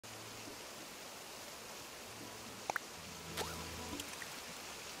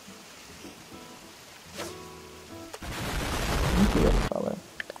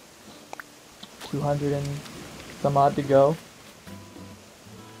200 and some odd to go.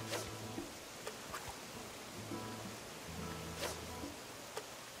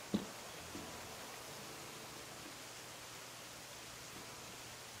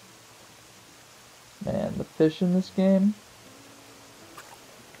 Man, the fish in this game,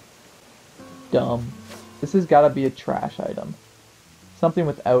 dumb. This has got to be a trash item. Something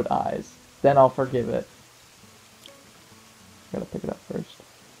without eyes. Then I'll forgive it. Gotta pick it up first.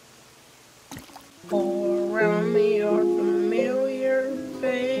 All around me are familiar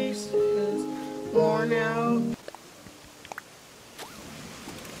faces, worn out.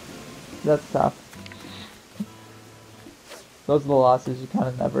 That's tough. Those are the losses you kind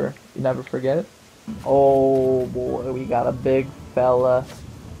of never forget. Oh boy, we got a big fella.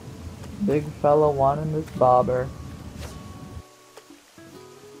 Big fella wanting this bobber.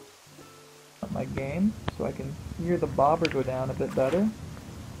 Up my game so I can hear the bobber go down a bit better.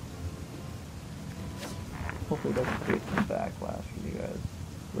 Hopefully it doesn't create some backlash for you guys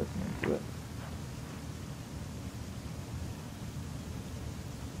listening to it.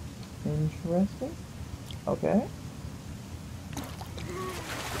 Interesting. Okay.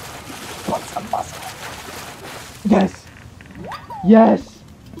 What's a muscle? Yes! Yes!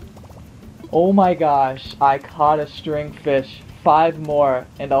 Oh my gosh, I caught a string fish. 5 more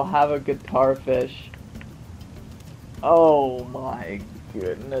and I'll have a guitar fish. Oh my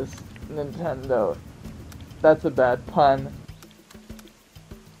goodness, Nintendo. That's a bad pun.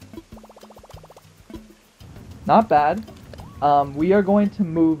 Not bad. We are going to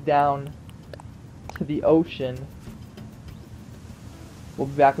move down to the ocean. We'll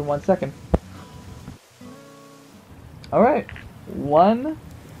be back in 1 second. Alright. 1,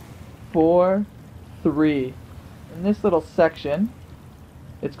 4, 3. In this little section,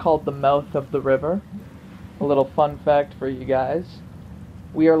 it's called the mouth of the river. A little fun fact for you guys.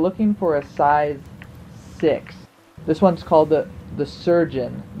 We are looking for a size 6. This one's called the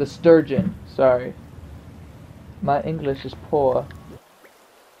sturgeon. The sturgeon, sorry. My English is poor.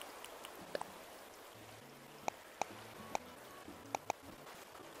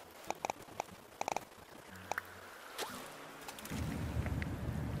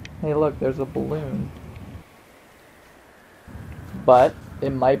 Hey look, there's a balloon. But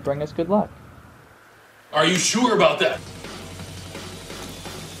it might bring us good luck. Are you sure about that?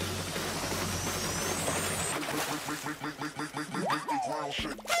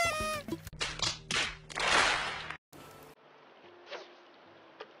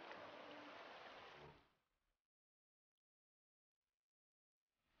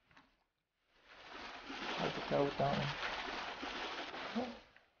 How's it go with that one?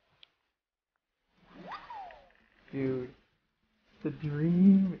 Dude, the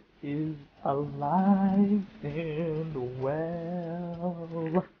dream is alive and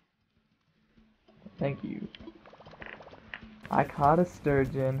well. Thank you. I caught a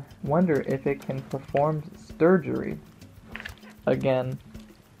sturgeon. Wonder if it can perform sturgery. Again,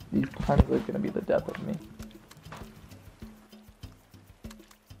 these puns are gonna be the death of me.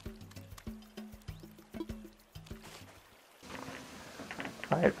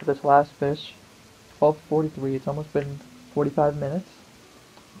 Alright, for this last fish, 12:43, it's almost been 45 minutes.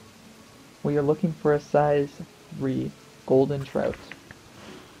 We are looking for a size 3 golden trout.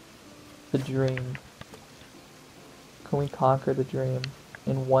 The dream. Can we conquer the dream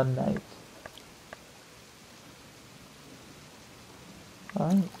in one night?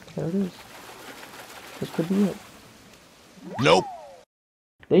 Alright, there it is. This could be it. Nope.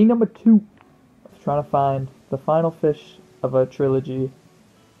 Day number 2. Trying to find the final fish of our trilogy,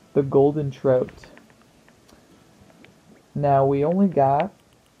 the golden trout. Now we only got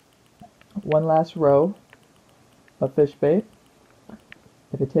one last row of fish bait.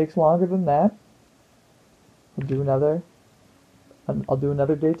 If it takes longer than that, I'll do another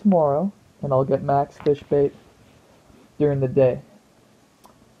day tomorrow, and I'll get max fish bait during the day.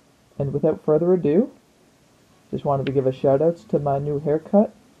 And without further ado, just wanted to give a shout outs to my new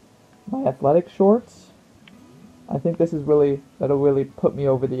haircut, my athletic shorts. I think this is that'll really put me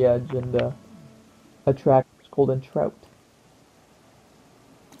over the edge and attract golden trout.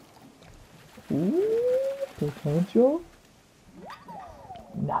 Ooh, potential?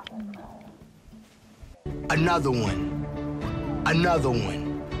 Nothing. Another one. Another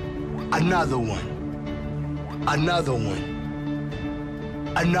one. Another one. Another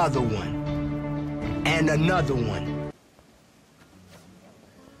one. Another one. And another one.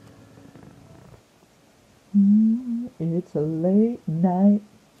 It's a late night,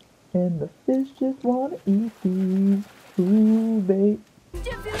 and the fish just wanna eat these food bait.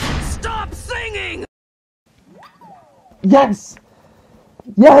 Stop singing! Yes!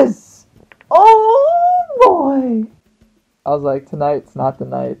 Yes! Oh! I was like, tonight's not the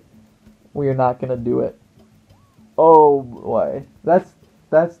night. We are not gonna do it. Oh boy, that's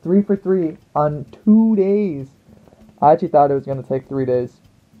 3 for 3 on 2 days. I actually thought it was gonna take 3 days.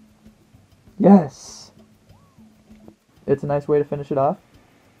 Yes, it's a nice way to finish it off.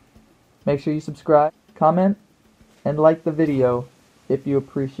 Make sure you subscribe, comment, and like the video if you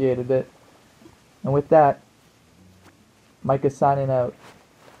appreciated it. And with that, Mike is signing out.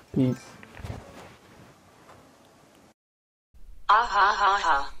 Peace. Ah ha ha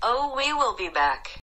ha. Oh, we will be back.